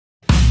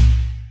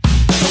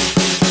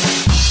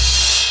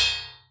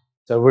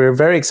So we're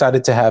very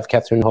excited to have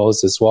Katherine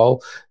Hollis as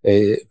well,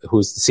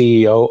 who's the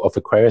CEO of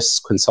Aquarius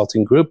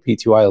Consulting Group,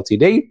 Pty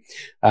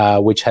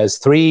Ltd, which has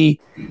three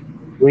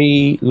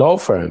law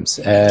firms,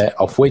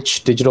 of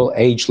which Digital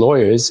Age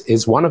Lawyers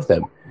is one of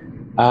them.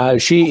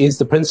 She is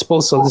the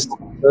principal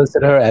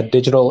solicitor at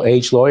Digital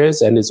Age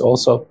Lawyers and is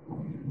also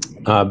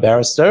a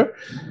barrister,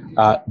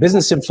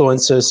 business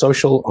influencer,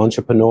 social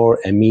entrepreneur,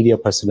 and media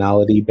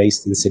personality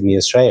based in Sydney,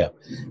 Australia.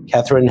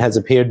 Katherine has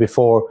appeared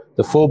before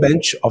the full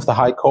bench of the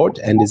High Court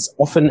and is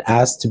often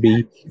asked to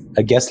be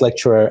a guest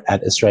lecturer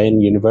at Australian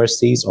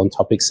universities on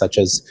topics such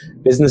as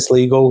business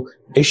legal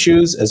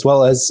issues, as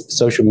well as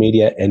social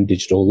media and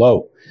digital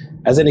law.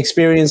 As an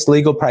experienced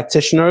legal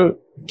practitioner,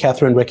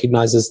 Katherine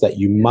recognizes that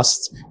you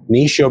must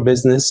niche your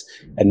business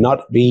and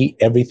not be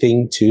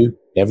everything to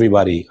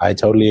everybody. I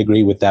totally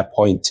agree with that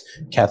point.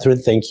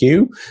 Katherine, thank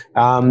you.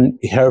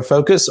 Her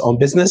focus on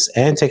business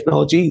and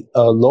technology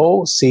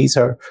law sees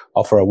her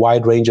offer a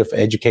wide range of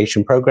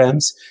education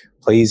programs.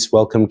 Please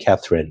welcome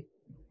Katherine.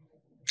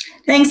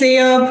 Thanks,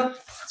 Eob.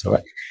 That's all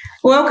right.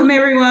 Welcome,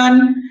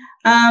 everyone.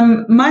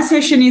 My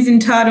session is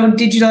entitled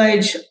Digital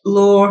Age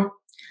Law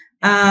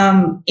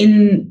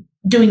in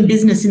Doing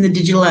Business in the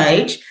Digital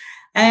Age.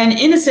 And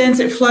in a sense,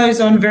 it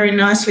flows on very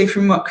nicely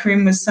from what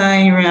Karim was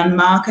saying around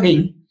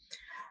marketing.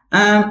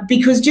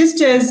 Because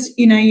just as,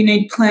 you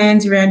need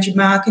plans around your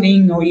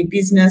marketing or your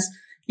business,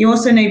 you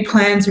also need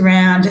plans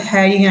around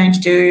how you're going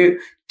to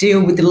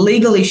deal with the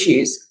legal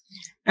issues.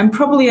 And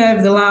probably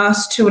over the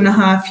last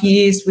 2.5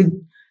 years with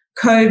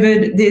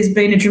COVID, there's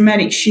been a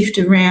dramatic shift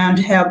around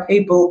how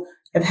people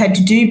have had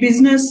to do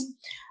business.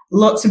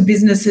 Lots of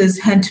businesses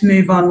had to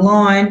move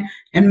online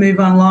and move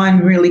online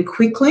really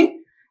quickly.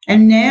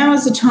 And now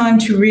is the time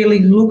to really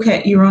look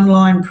at your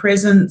online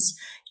presence,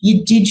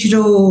 your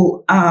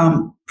digital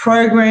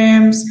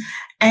programs,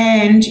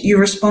 and your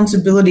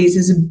responsibilities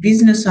as a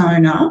business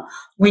owner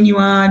when you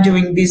are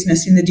doing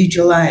business in the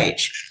digital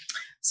age.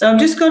 So I've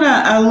just got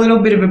a little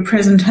bit of a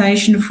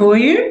presentation for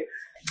you.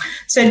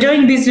 So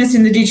doing business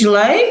in the digital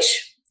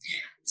age.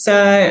 So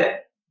a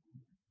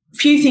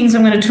few things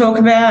I'm going to talk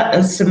about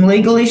are some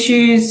legal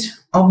issues,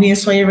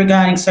 obviously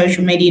regarding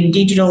social media and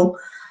digital.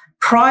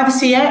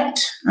 Privacy Act.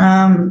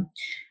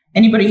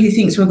 Anybody who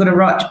thinks we've got a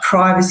right to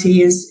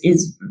privacy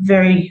is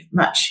very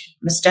much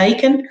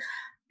mistaken.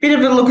 Bit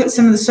of a look at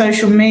some of the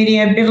social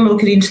media, a bit of a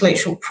look at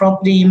intellectual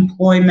property,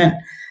 employment,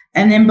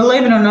 and then,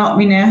 believe it or not,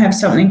 we now have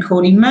something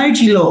called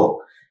emoji law.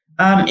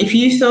 If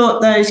you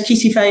thought those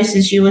kissy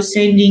faces you were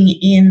sending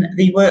in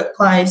the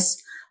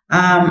workplace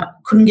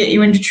couldn't get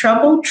you into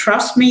trouble,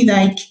 trust me,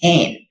 they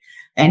can.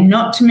 And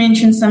not to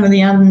mention some of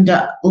the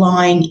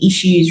underlying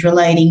issues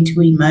relating to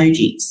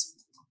emojis.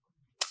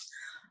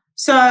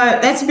 So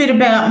that's a bit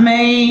about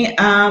me.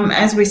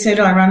 As we said,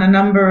 I run a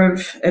number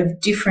of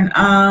different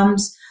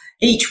arms.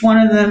 Each one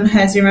of them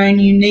has their own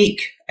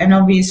unique, and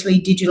obviously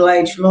Digital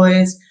Age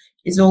Lawyers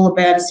is all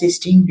about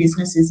assisting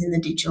businesses in the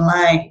digital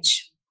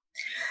age.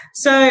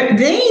 So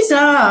these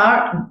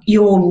are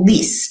your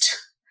list,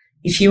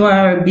 if you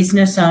are a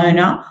business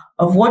owner,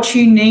 of what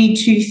you need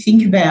to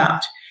think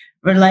about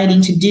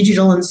relating to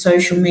digital and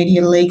social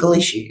media legal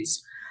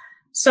issues.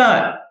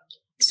 So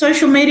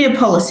social media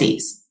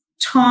policies.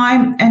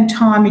 Time and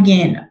time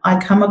again, I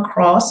come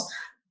across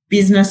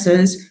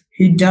businesses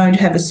who don't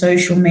have a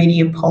social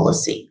media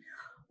policy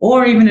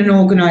or even an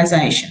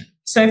organisation.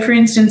 So, for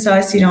instance,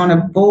 I sit on a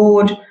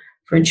board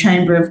for a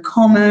Chamber of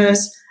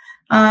Commerce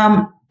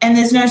and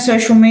there's no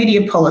social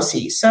media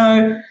policy.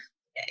 So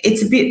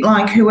it's a bit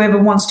like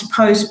whoever wants to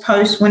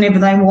post whenever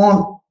they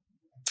want.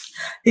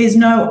 There's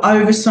no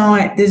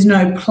oversight, there's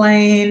no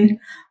plan,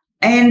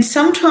 and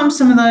sometimes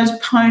some of those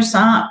posts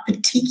aren't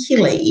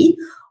particularly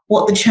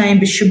what the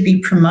Chamber should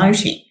be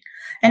promoting.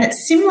 And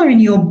it's similar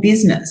in your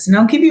business. And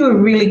I'll give you a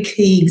really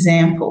key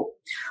example.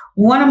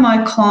 One of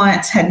my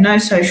clients had no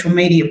social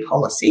media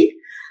policy.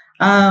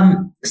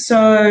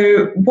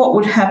 So what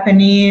would happen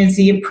is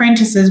the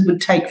apprentices would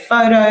take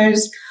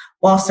photos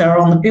whilst they were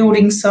on the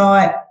building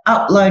site,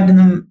 upload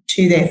them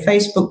to their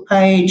Facebook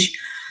page.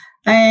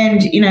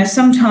 And,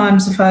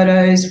 sometimes the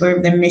photos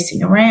were them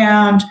messing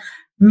around,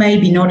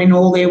 maybe not in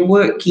all their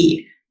work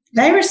gear.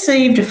 They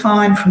received a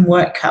fine from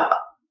WorkCover.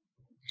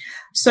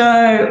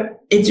 So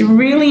it's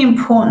really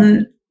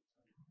important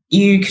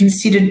you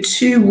consider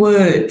two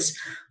words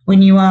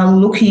when you are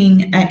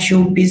looking at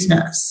your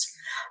business.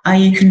 Are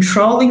you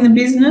controlling the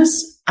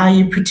business? Are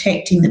you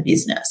protecting the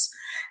business?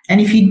 And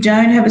if you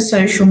don't have a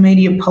social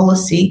media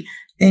policy,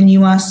 then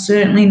you are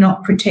certainly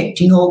not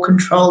protecting or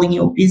controlling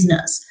your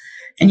business.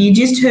 And you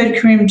just heard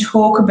Karim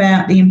talk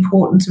about the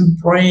importance of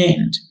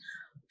brand.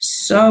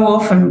 So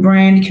often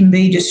brand can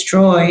be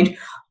destroyed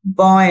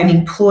by an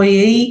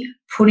employee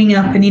putting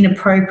up an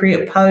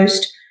inappropriate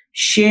post,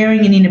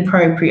 sharing an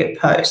inappropriate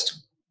post.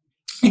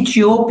 It's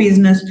your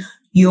business,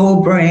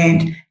 your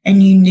brand,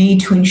 and you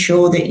need to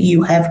ensure that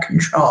you have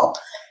control.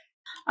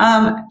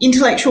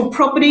 Intellectual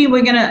property,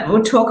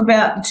 we'll talk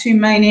about the two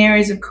main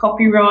areas of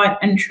copyright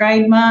and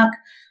trademark.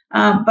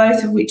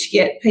 both of which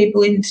get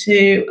people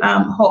into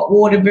hot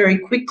water very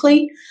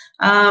quickly.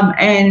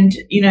 And,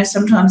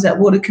 sometimes that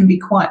water can be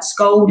quite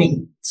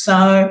scalding.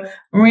 So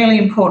really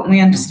important we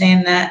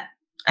understand that.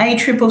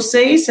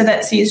 ACCC, so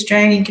that's the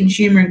Australian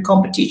Consumer and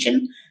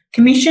Competition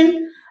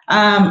Commission.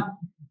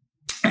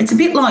 It's a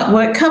bit like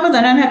WorkCover.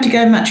 They don't have to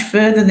go much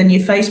further than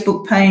your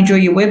Facebook page or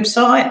your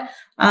website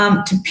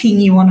to ping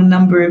you on a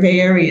number of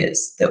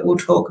areas that we'll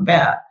talk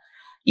about.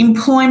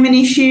 Employment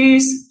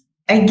issues,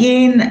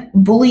 again,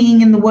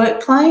 bullying in the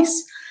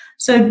workplace.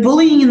 So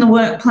bullying in the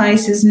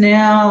workplace is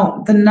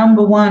now the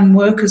 #1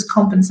 workers'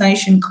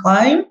 compensation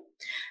claim,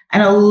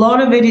 and a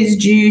lot of it is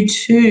due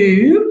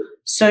to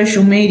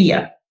social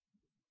media.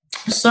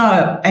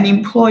 So an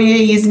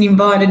employee isn't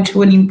invited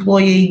to an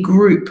employee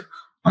group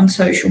on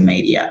social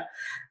media.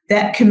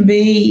 That can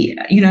be,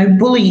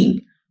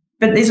 bullying.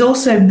 But there's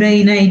also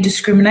been a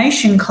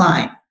discrimination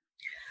claim.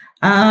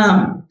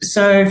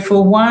 So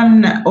for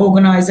one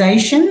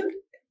organisation,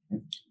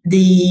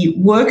 the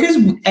workers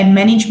and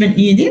management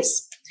knew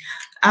this,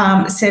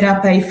 set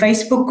up a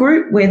Facebook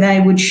group where they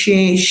would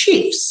share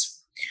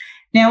shifts.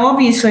 Now,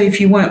 obviously, if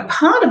you weren't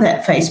part of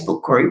that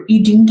Facebook group,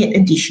 you didn't get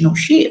additional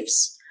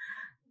shifts.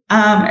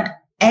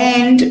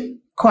 And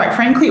quite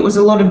frankly, it was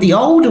a lot of the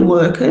older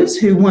workers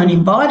who weren't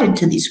invited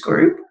to this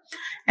group,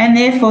 and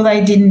therefore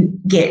they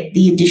didn't get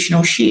the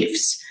additional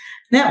shifts.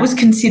 That was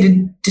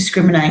considered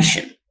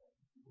discrimination.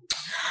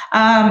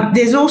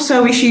 There's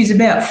also issues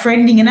about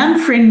friending and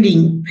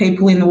unfriending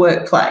people in the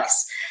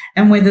workplace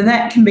and whether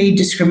that can be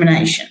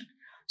discrimination.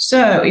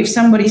 So if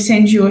somebody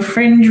sends you a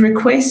friend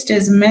request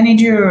as a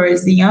manager or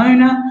as the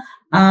owner,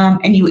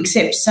 and you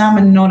accept some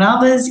and not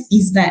others,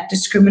 is that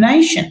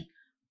discrimination?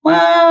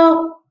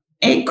 Well,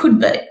 it could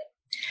be.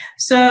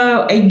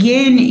 So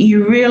again,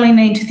 you really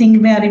need to think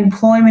about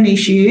employment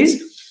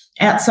issues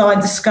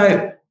outside the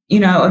scope,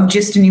 of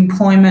just an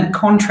employment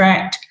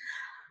contract.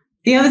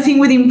 The other thing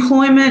with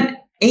employment,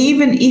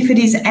 even if it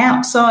is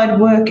outside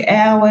work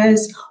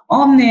hours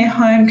on their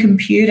home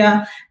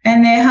computer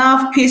and they're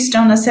half pissed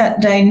on a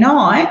Saturday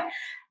night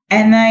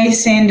and they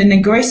send an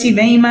aggressive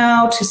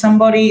email to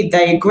somebody,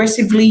 they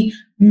aggressively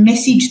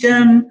message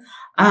them,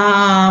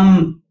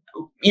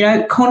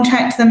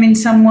 contact them in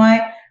some way,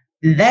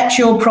 that's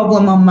your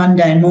problem on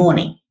Monday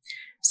morning.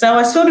 So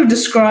I sort of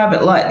describe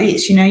it like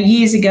this,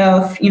 years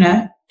ago, if,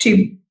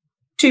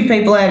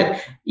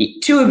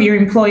 two of your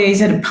employees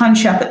had a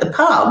punch up at the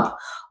pub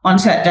on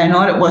Saturday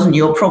night, it wasn't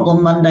your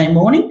problem Monday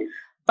morning.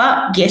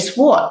 But guess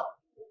what?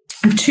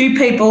 If 2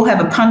 people have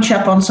a punch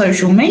up on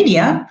social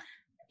media,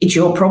 it's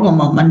your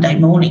problem on Monday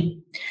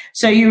morning.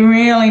 So you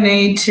really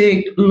need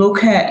to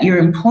look at your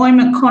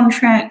employment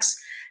contracts.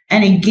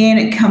 And again,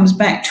 it comes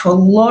back to a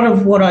lot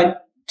of what I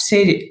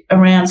said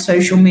around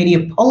social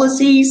media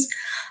policies.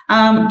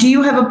 Do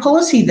you have a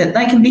policy that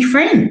they can be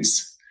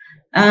friends?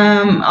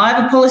 I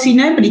have a policy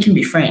nobody can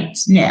be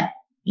friends. Now,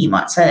 you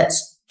might say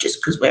that's just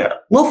because we're a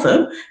law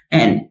firm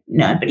and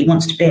nobody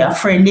wants to be our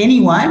friend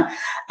anyway.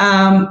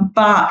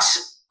 But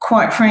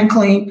quite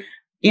frankly,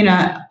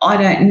 I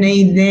don't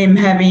need them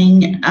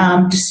having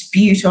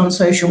dispute on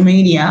social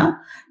media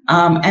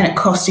and it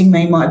costing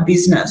me my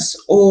business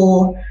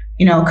or,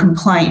 a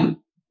complaint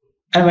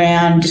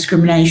around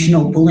discrimination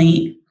or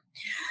bullying.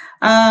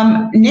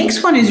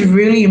 Next one is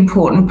really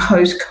important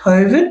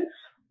post-COVID,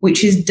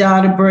 which is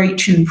data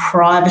breach and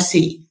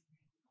privacy.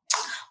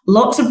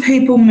 Lots of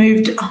people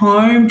moved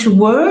home to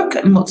work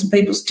and lots of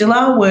people still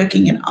are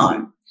working at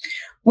home,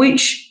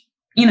 which,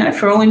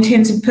 for all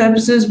intents and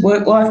purposes,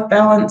 work-life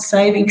balance,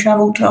 saving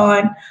travel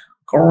time,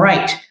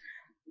 great.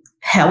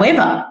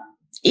 However,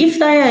 if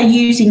they are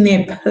using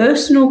their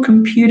personal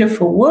computer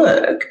for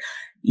work,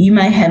 you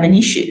may have an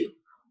issue.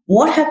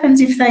 What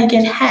happens if they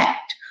get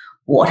hacked?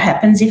 What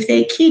happens if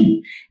their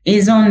kid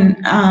is on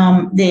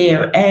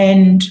there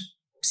and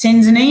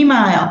sends an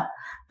email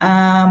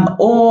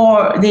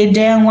or they're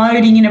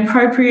downloading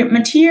inappropriate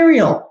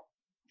material?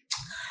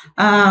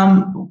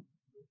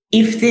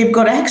 If they've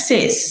got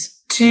access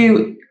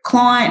to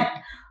client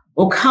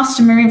or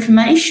customer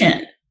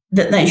information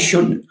that they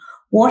shouldn't,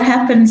 what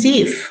happens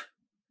if,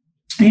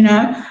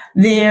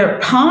 their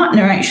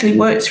partner actually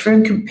works for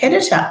a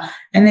competitor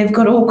and they've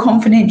got all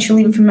confidential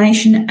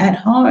information at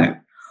home?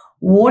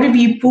 What have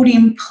you put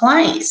in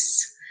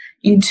place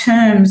in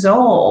terms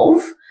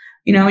of,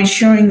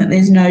 ensuring that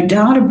there's no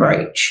data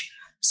breach?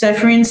 So,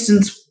 for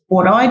instance,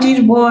 what I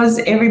did was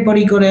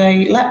everybody got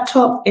a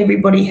laptop,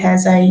 everybody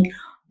has a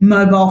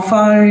mobile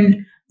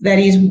phone that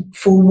is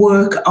for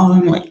work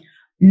only.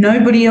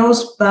 Nobody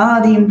else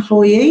bar the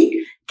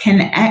employee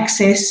can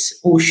access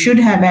or should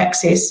have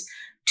access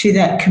to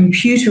that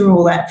computer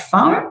or that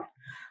phone,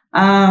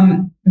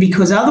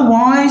 because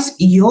otherwise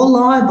you're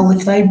liable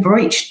if they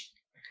breach.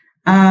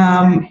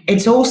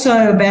 It's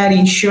also about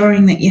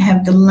ensuring that you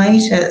have the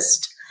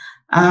latest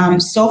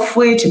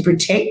software to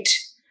protect,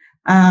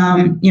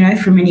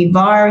 from any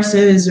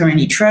viruses or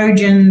any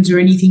Trojans or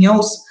anything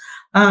else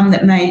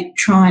that may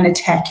try and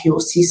attack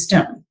your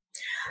system.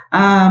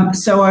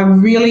 So I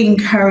really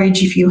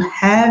encourage, if you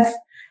have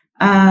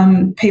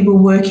people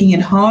working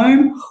at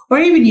home, or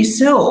even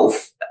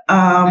yourself,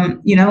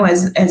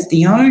 as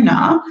the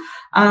owner,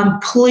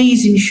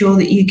 please ensure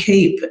that you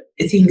keep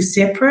things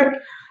separate,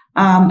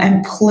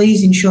 and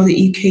please ensure that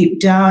you keep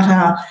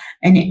data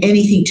and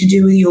anything to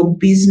do with your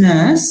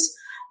business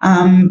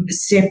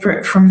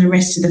separate from the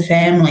rest of the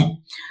family.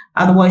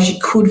 Otherwise, you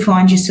could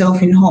find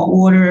yourself in hot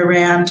water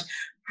around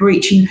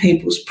breaching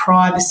people's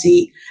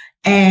privacy.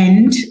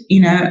 And,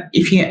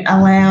 if you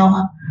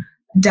allow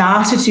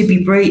data to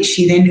be breached,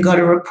 you then got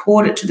to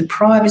report it to the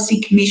Privacy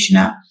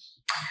Commissioner,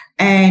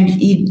 and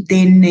you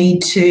then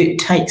need to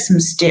take some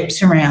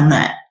steps around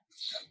that.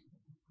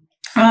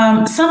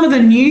 Some of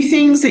the new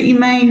things that you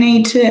may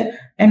need to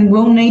and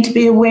will need to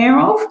be aware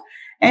of,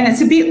 and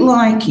it's a bit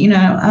like,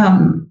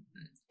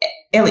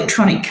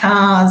 electronic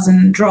cars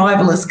and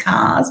driverless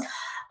cars.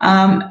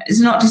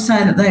 It's not to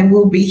say that they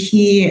will be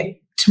here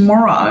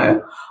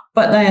tomorrow,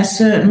 but they are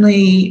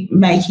certainly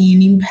making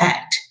an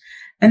impact.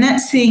 And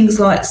that's things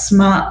like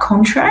smart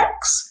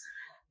contracts.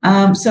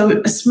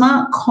 So a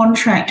smart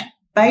contract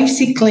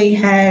basically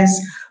has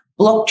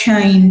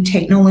blockchain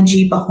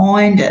technology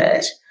behind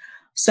it.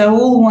 So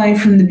all the way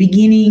from the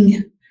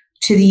beginning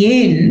to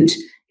the end,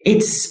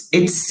 it's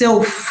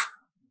self-serving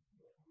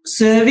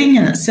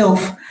and it's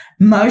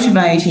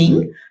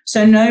self-motivating.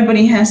 So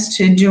nobody has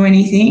to do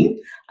anything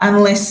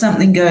unless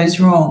something goes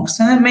wrong.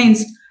 So that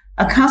means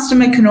a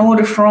customer can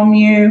order from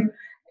you.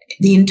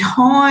 The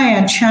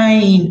entire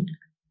chain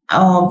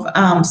of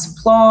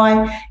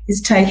supply is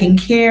taken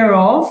care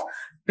of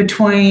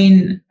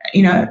between,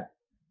 a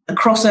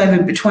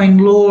crossover between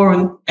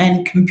law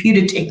and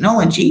computer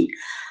technology,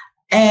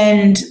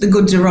 and the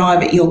goods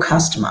arrive at your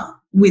customer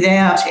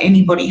without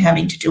anybody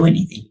having to do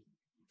anything.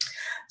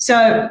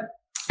 So,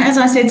 as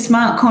I said,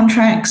 smart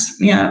contracts,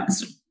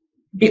 it's a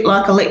bit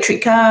like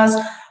electric cars,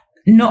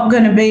 not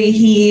going to be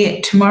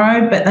here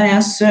tomorrow, but they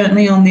are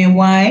certainly on their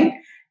way.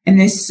 And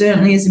there's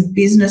certainly, as a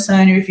business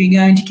owner, if you're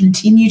going to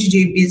continue to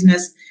do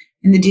business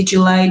in the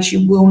digital age,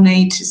 you will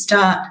need to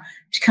start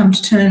to come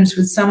to terms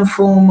with some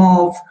form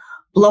of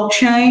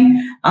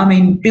blockchain. I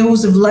mean,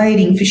 bills of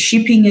lading for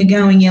shipping are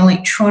going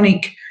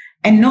electronic,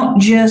 and not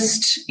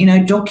just,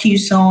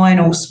 DocuSign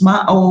or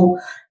smart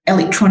or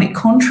electronic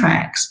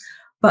contracts,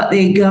 but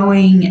they're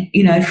going,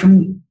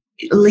 from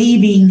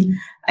leaving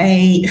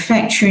a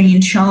factory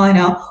in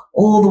China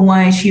all the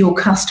way to your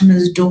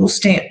customer's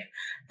doorstep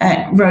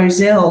at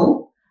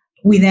Rozelle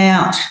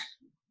without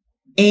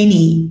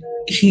any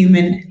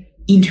human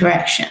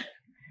interaction.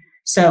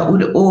 So it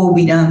would all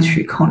be done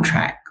through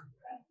contract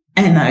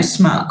and those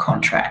smart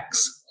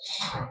contracts.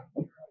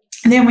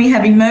 And then we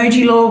have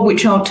emoji law,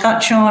 which I'll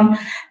touch on.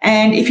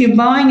 And if you're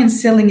buying and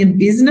selling a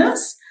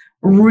business,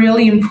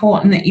 really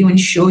important that you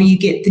ensure you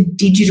get the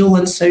digital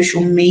and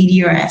social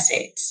media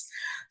assets.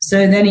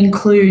 So that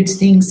includes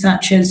things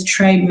such as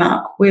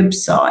trademark,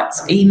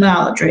 websites,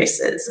 email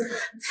addresses,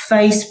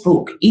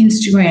 Facebook,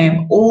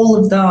 Instagram. All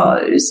of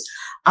those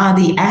are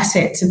the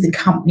assets of the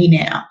company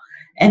now,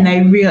 and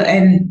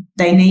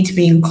they need to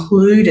be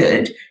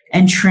included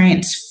and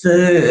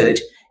transferred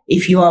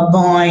if you are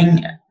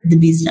buying the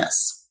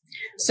business.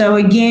 So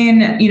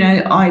again,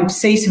 I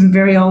see some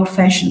very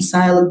old-fashioned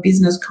sale of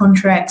business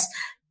contracts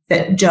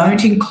that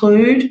don't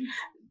include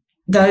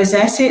those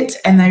assets,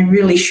 and they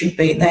really should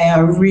be. They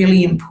are a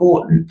really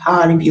important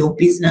part of your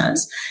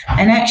business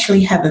and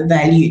actually have a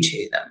value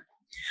to them.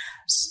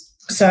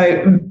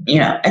 So,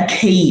 a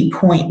key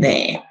point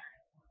there.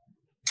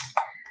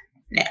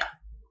 Now,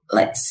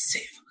 let's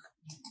see.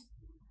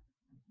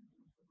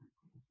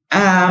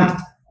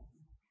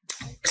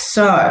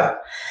 So,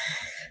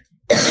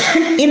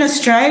 in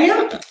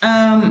Australia,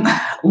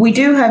 we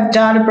do have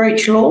data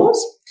breach laws,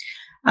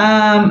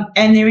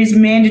 and there is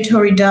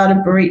mandatory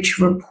data breach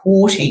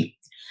reporting.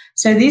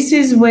 So this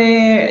is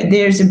where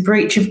there's a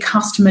breach of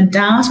customer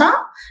data,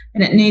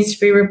 and it needs to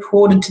be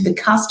reported to the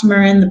customer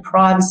and the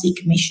Privacy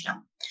Commissioner.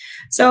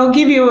 So I'll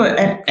give you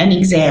an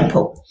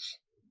example.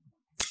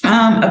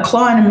 A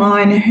client of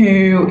mine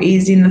who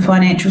is in the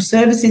financial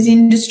services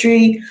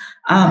industry,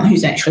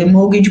 who's actually a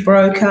mortgage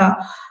broker,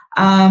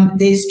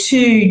 there's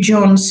two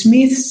John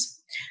Smiths,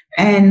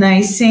 and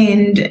they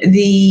send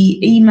the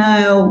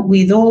email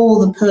with all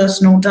the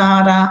personal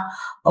data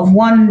of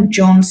one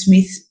John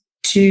Smith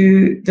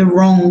to the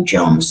wrong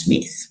John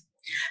Smith.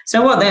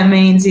 So what that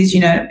means is,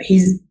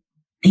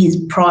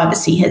 his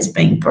privacy has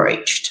been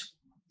breached.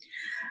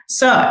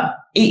 So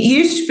it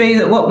used to be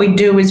that what we'd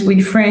do is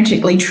we'd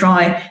frantically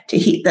try to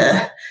hit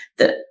the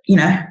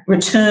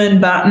return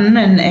button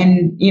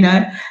and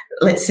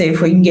let's see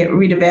if we can get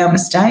rid of our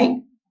mistake.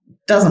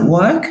 Doesn't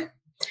work.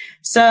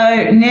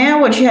 So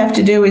now what you have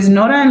to do is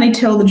not only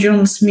tell the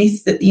John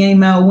Smith that the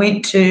email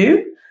went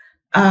to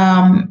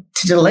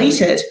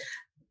delete it,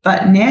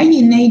 but now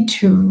you need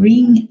to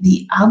ring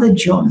the other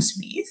John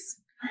Smith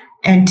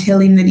and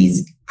tell him that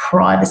his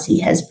privacy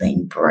has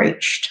been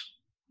breached.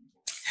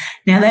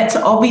 Now, that's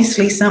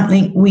obviously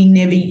something we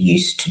never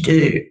used to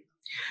do.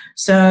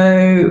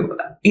 So,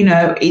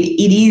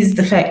 it is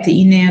the fact that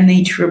you now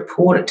need to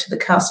report it to the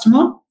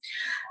customer.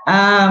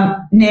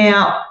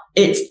 Now,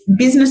 it's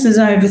businesses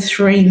over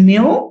 3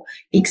 mil,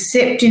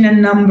 except in a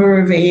number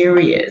of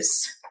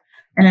areas.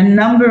 And a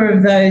number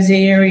of those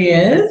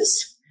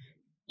areas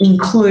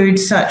include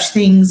such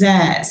things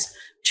as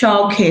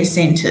childcare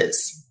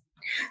centres,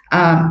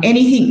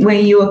 anything where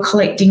you are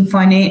collecting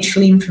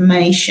financial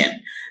information.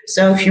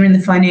 So if you're in the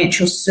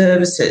financial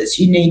services,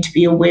 you need to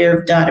be aware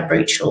of data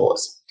breach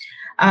laws.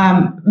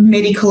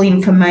 Medical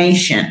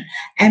information.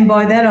 And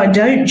by that, I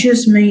don't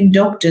just mean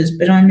doctors,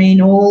 but I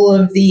mean all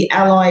of the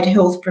allied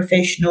health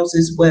professionals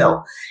as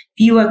well.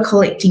 If you are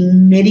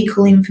collecting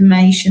medical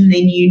information,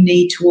 then you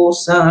need to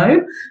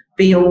also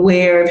be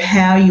aware of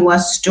how you are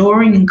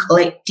storing and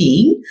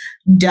collecting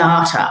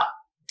data.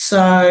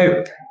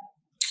 So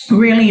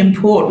really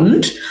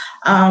important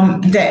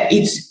that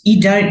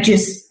you don't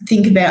just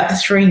think about the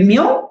 3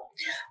 mil,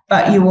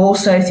 but you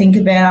also think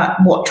about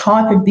what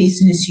type of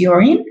business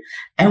you're in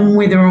and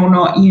whether or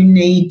not you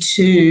need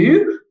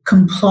to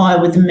comply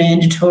with the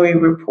mandatory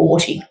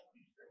reporting.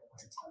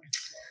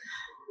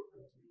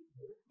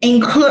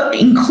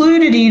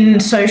 Included in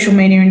social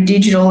media and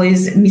digital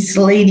is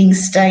misleading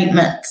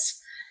statements.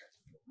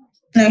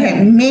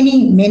 Okay,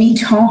 many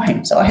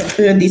times I have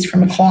heard this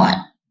from a client,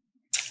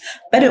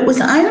 but it was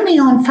only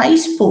on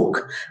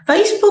Facebook.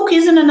 Facebook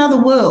isn't another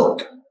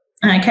world,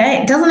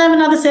 okay? It doesn't have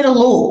another set of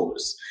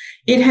laws.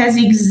 It has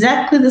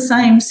exactly the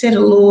same set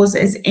of laws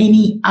as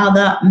any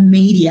other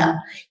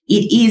media.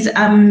 It is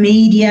a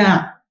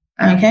media,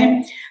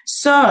 okay?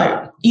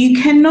 So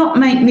you cannot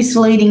make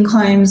misleading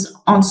claims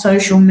on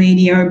social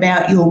media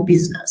about your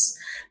business.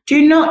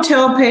 Do not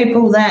tell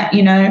people that,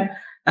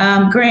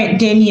 Grant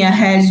Denyer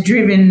has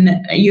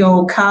driven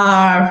your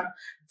car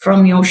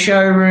from your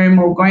showroom,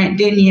 or Grant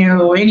Denyer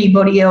or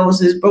anybody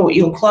else has brought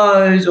your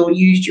clothes or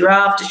used your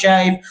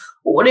aftershave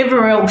or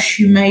whatever else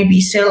you may be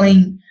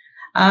selling.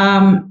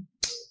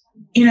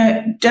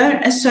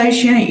 Don't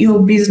associate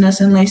your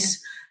business unless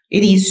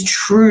it is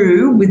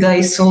true with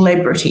a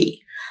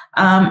celebrity.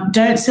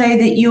 Don't say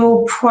that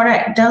your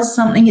product does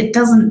something it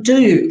doesn't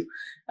do.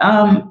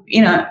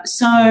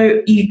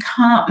 So you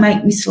can't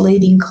make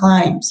misleading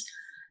claims.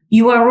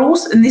 You are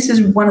also, and this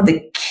is one of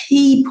the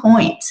key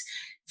points,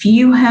 if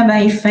you have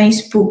a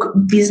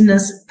Facebook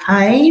business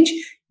page,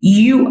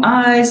 you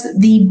as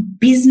the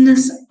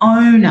business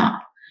owner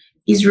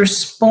is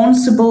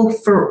responsible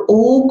for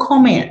all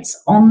comments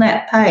on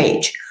that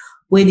page,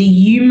 whether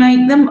you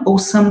make them or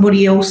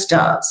somebody else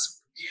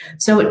does.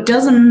 So it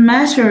doesn't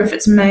matter if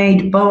it's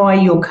made by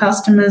your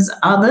customers,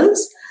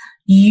 others,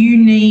 you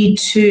need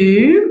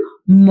to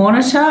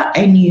monitor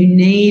and you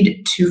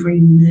need to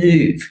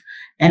remove.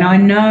 And I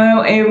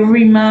know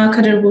every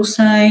marketer will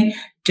say,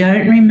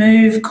 don't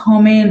remove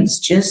comments,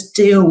 just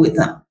deal with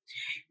them.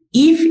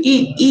 If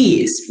it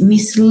is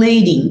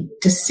misleading,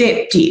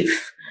 deceptive,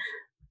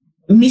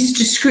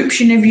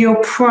 misdescription of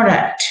your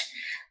product,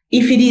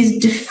 if it is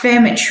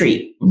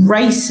defamatory,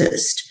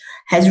 racist,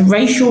 has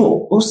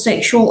racial or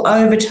sexual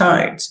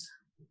overtones,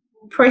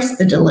 press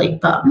the delete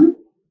button,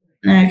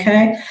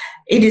 okay?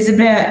 It is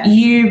about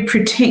you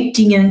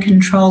protecting and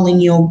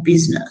controlling your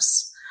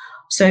business.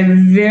 So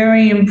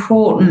very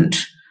important.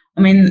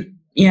 I mean,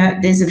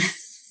 there's a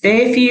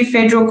fair few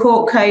federal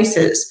court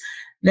cases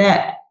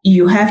that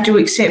you have to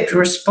accept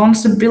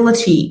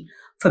responsibility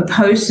for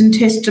posts and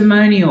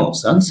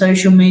testimonials on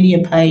social media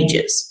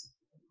pages.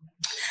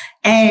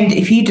 And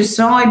if you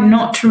decide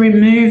not to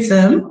remove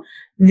them,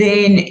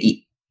 then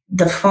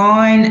the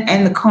fine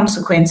and the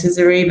consequences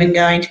are even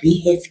going to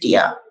be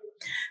heftier.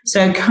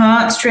 So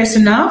can't stress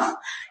enough,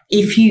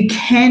 if you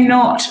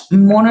cannot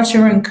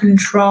monitor and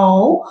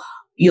control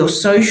your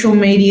social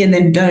media,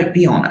 then don't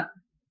be on it,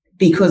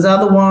 because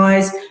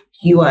otherwise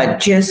you are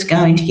just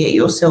going to get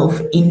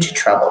yourself into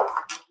trouble.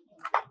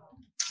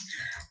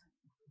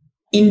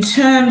 In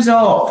terms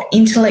of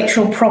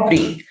intellectual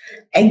property,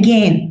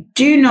 again,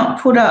 do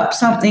not put up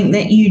something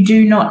that you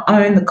do not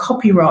own the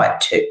copyright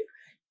to.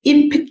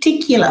 In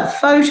particular,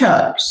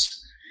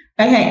 photos.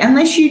 Okay,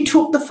 unless you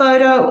took the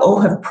photo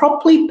or have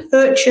properly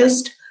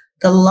purchased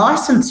the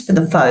license for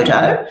the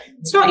photo,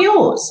 it's not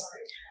yours.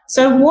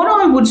 So what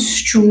I would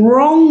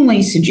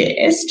strongly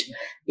suggest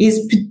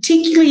is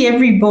particularly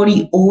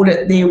everybody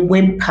audit their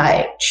web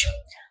page.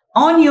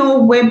 On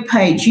your web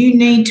page, you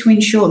need to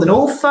ensure that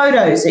all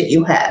photos that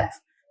you have,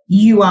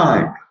 you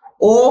own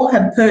or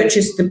have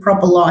purchased the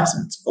proper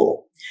license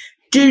for.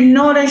 Do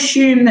not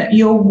assume that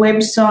your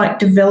website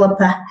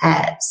developer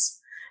has.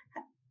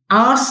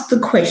 Ask the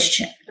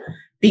question,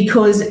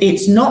 because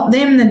it's not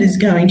them that is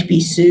going to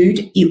be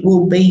sued, it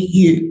will be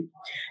you.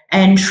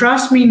 And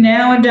trust me,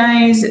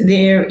 nowadays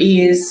there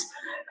is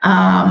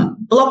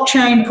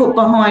blockchain put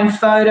behind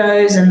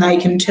photos and they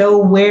can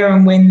tell where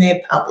and when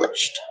they're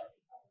published.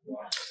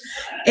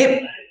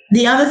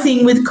 The other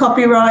thing with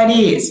copyright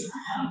is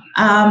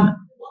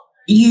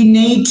you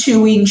need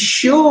to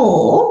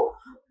ensure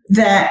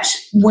that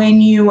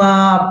when you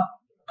are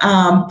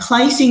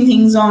placing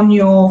things on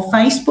your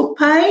Facebook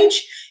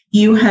page,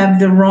 you have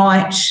the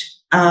right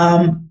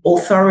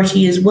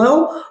authority as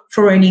well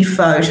for any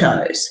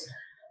photos.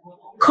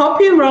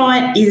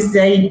 Copyright is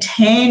a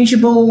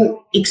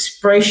tangible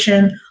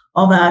expression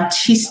of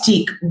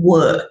artistic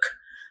work.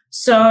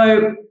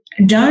 So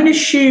don't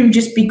assume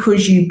just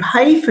because you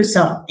pay for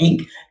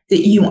something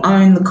that you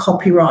own the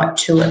copyright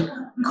to it.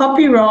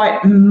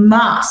 Copyright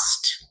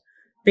must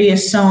be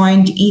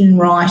assigned in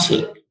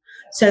writing.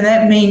 So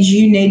that means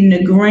you need an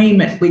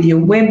agreement with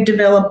your web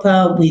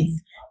developer, with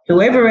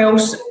whoever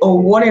else or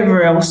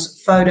whatever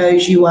else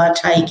photos you are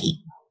taking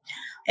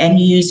and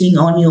using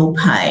on your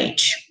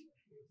page.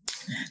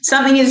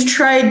 Something is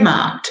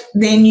trademarked,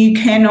 then you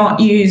cannot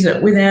use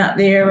it without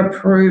their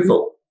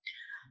approval.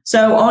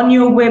 So on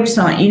your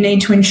website, you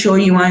need to ensure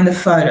you own the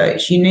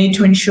photos. You need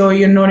to ensure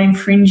you're not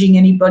infringing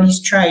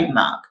anybody's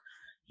trademark.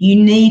 You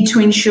need to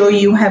ensure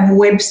you have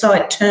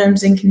website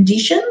terms and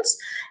conditions,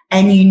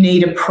 and you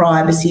need a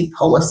privacy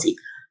policy.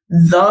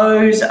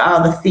 Those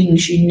are the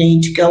things you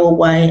need to go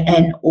away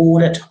and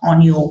audit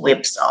on your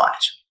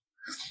website.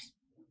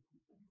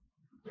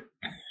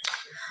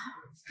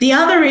 The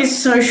other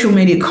is social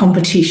media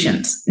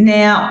competitions.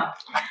 Now,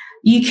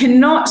 you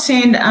cannot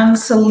send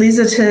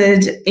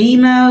unsolicited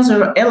emails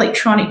or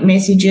electronic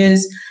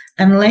messages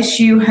unless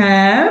you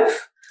have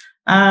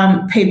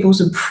people's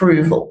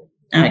approval,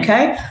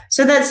 okay?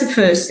 So that's the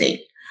first thing.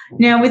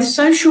 Now, with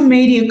social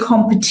media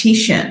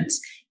competitions,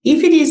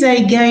 if it is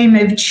a game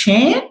of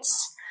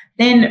chance,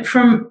 then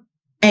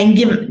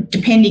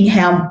depending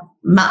how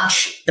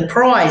much the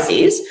prize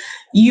is,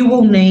 you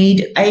will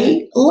need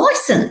a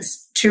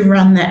license to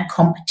run that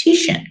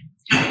competition.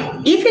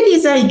 If it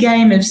is a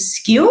game of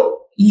skill,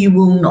 you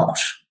will not.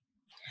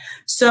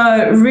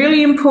 So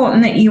really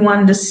important that you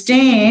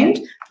understand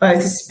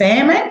both the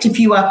Spam Act. If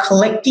you are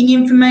collecting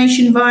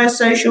information via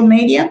social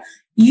media,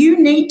 you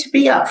need to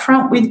be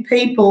upfront with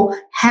people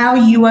how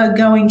you are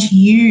going to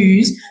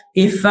use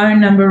their phone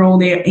number or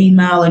their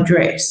email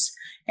address.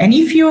 And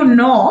if you're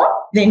not,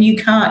 then you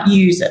can't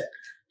use it.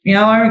 You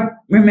know, I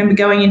remember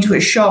going into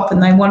a shop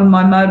and they wanted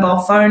my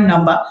mobile phone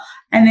number,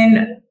 and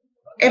then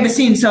ever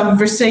since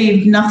I've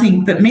received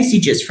nothing but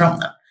messages from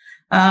them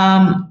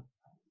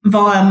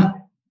via,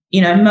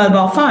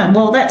 mobile phone.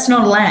 Well, that's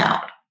not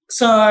allowed.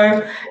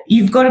 So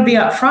you've got to be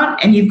upfront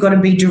and you've got to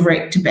be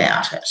direct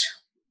about it.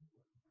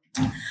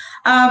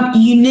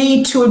 You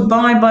need to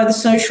abide by the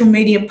social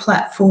media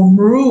platform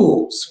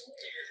rules.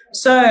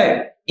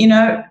 So,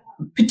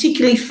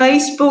 particularly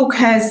Facebook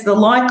has the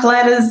like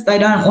ladders they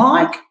don't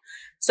like,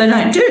 so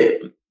don't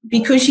do,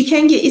 because you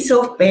can get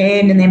yourself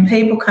banned and then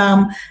people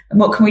come and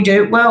what can we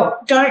do? Well,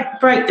 don't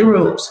break the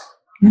rules.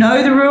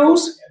 Know the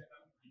rules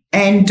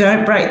and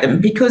don't break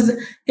them, because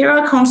there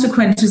are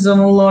consequences on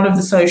a lot of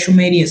the social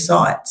media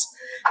sites.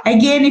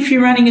 Again, if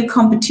you're running a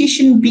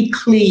competition, be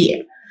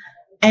clear.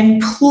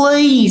 And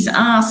please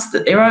ask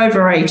that they're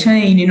over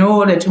 18 in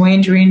order to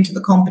enter into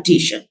the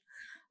competition.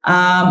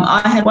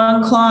 I had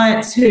one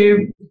client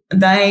who,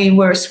 they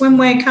were a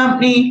swimwear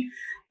company.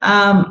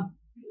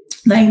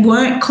 They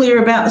weren't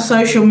clear about the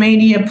social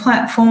media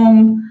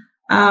platform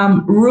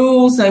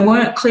rules. They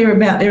weren't clear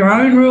about their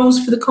own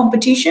rules for the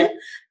competition.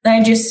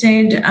 They just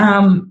said,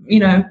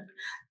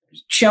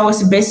 show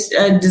us the best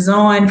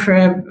design for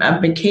a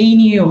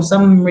bikini or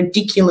some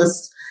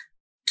ridiculous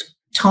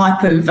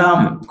type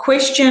of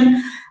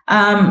question.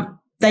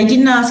 They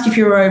didn't ask if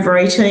you were over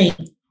 18.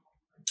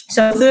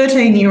 So a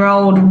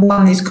 13-year-old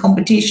won this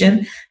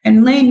competition,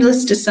 and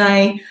needless to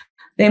say,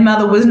 their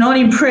mother was not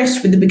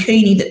impressed with the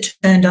bikini that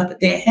turned up at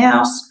their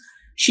house.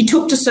 She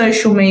took to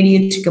social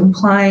media to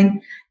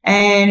complain,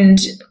 and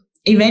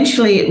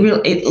eventually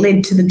it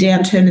led to the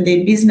downturn of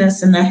their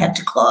business and they had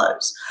to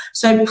close.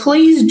 So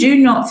please do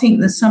not think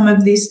that some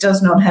of this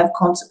does not have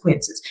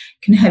consequences.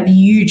 It can have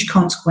huge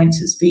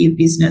consequences for your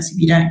business if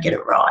you don't get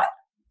it right.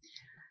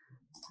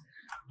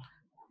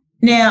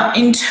 Now,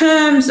 in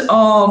terms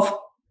of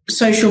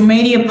social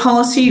media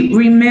policy,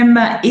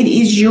 remember it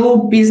is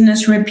your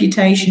business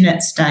reputation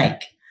at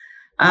stake.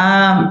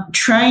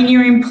 Train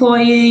your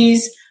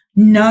employees,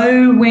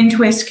 know when to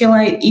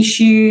escalate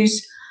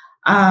issues,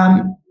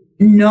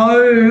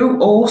 know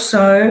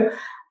also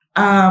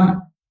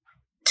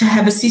to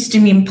have a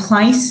system in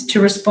place to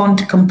respond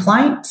to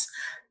complaints.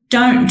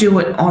 Don't do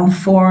it on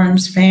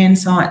forums, fan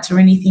sites or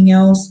anything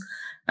else.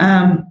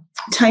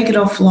 Take it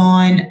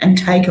offline and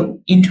take it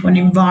into an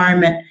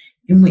environment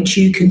in which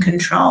you can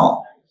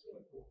control.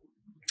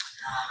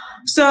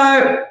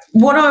 So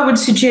what I would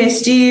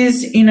suggest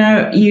is,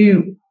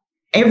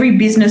 every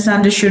business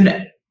owner should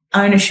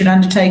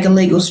undertake a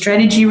legal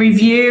strategy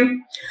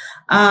review.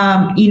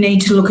 You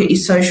need to look at your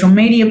social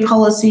media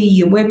policy,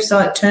 your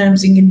website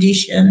terms and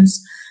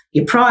conditions,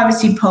 your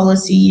privacy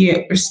policy,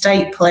 your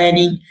estate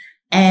planning,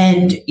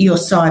 and your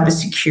cyber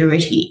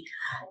security.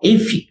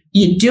 If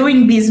you're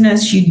doing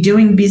business in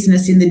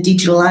the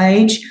digital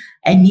age,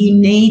 and you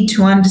need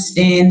to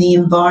understand the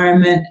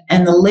environment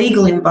and the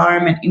legal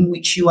environment in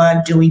which you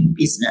are doing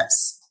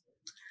business.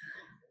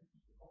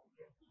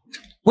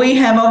 We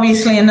have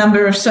obviously a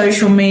number of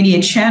social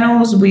media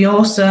channels. We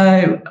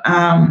also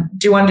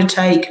do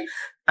undertake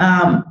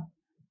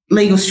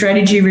legal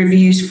strategy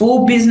reviews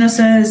for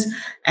businesses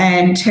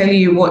and tell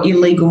you what your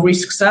legal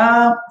risks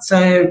are.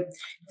 So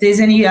there's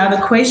any other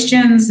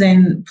questions,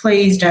 then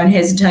please don't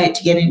hesitate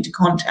to get into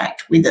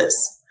contact with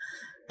us.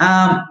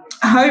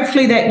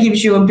 Hopefully that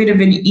gives you a bit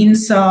of an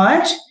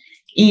insight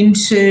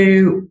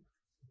into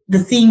the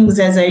things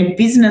as a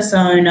business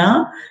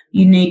owner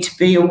you need to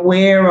be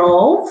aware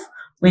of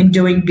when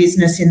doing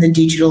business in the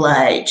digital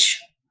age.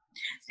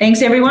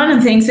 Thanks, everyone,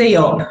 and thanks,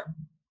 EOB.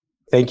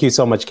 Thank you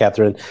so much,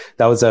 Katherine.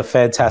 That was a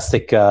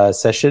fantastic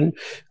session.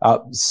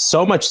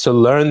 So much to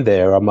learn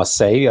there, I must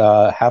say.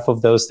 Half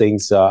of those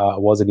things I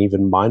wasn't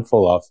even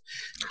mindful of.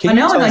 I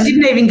know, and I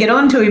didn't even get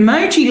on to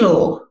emoji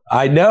law.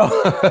 I know.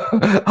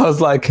 I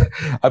was like,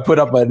 I put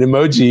up an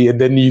emoji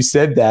and then you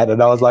said that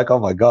and I was like, oh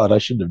my God, I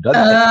shouldn't have done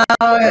that.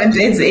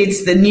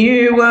 It's the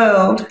new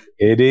world.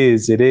 It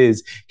is. It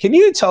is. Can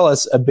you tell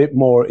us a bit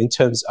more in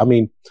terms, I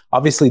mean,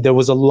 obviously there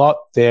was a lot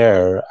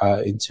there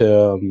in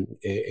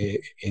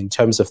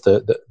terms of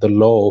the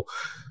law.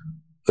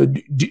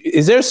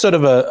 Is there sort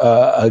of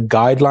a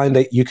guideline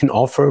that you can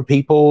offer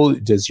people?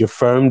 Does your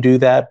firm do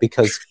that?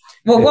 Because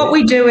well, what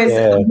we do is,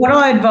 what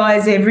I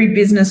advise every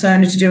business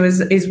owner to do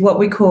is what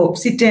we call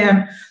sit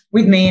down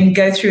with me and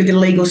go through the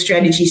legal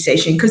strategy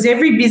session, because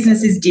every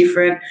business is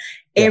different.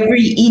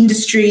 Every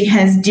industry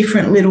has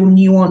different little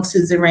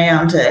nuances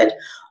around it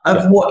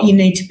of what you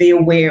need to be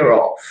aware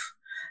of.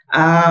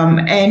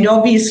 And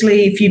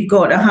obviously, if you've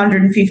got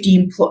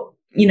 150,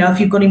 if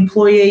you've got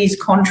employees,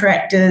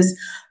 contractors,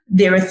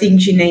 there are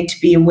things you need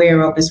to be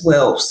aware of as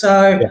well.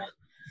 So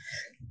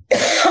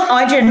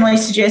I generally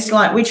suggest,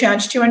 like, we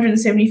charge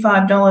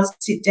 $275 to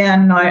sit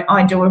down and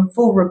I do a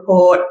full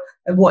report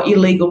of what your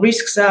legal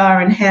risks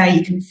are and how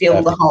you can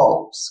fill the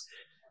holes.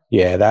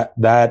 Yeah,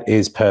 that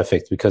is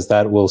perfect, because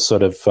that will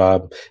sort of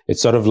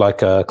it's sort of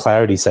like a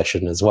clarity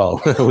session as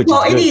well.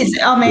 It is.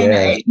 I mean,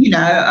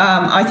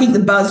 I think the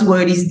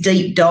buzzword is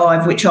deep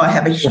dive, which I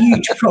have a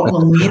huge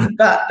problem with.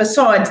 But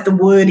besides the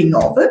wording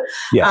of it,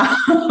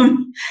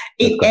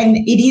 and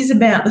it is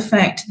about the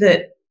fact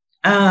that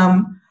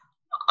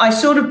I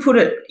sort of put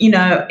it,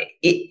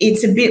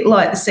 it's a bit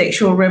like the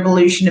sexual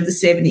revolution of the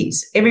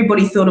 70s.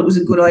 Everybody thought it was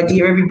a good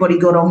idea. Everybody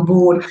got on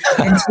board.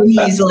 And 2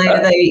 years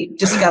later, they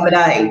discovered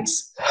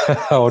AIDS.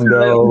 Oh,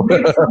 no.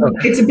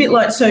 It's a bit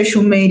like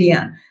social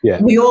media. Yeah.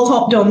 We all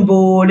hopped on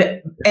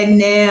board, and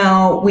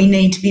now we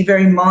need to be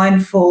very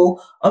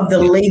mindful of the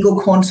legal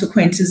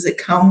consequences that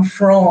come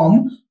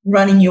from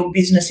running your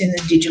business in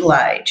the digital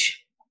age.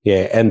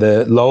 Yeah, and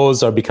the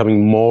laws are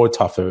becoming more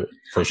tougher.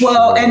 For sure.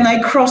 Well, and they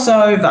cross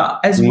over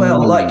as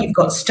well. Like, you've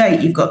got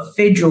state, you've got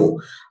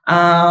federal.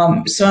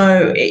 And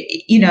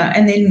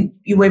then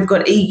we've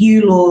got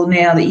EU law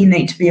now that you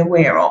need to be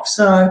aware of.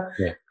 So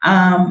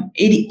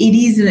it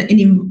is,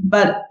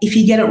 but if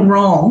you get it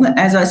wrong,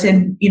 as I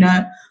said,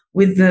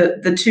 with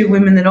the two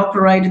women that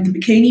operated the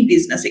bikini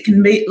business, it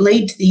can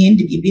lead to the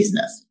end of your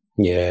business.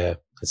 Yeah.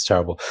 It's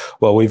terrible.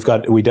 Well, we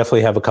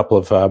definitely have a couple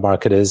of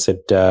marketers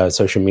at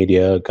social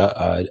media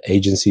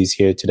agencies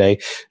here today.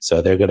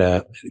 So they're going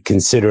to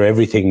consider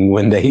everything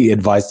when they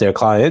advise their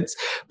clients.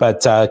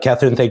 But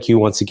Katherine, thank you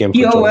once again for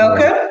joining. You're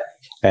welcome.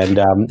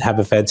 And have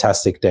a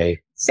fantastic day.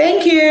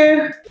 Thank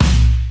you.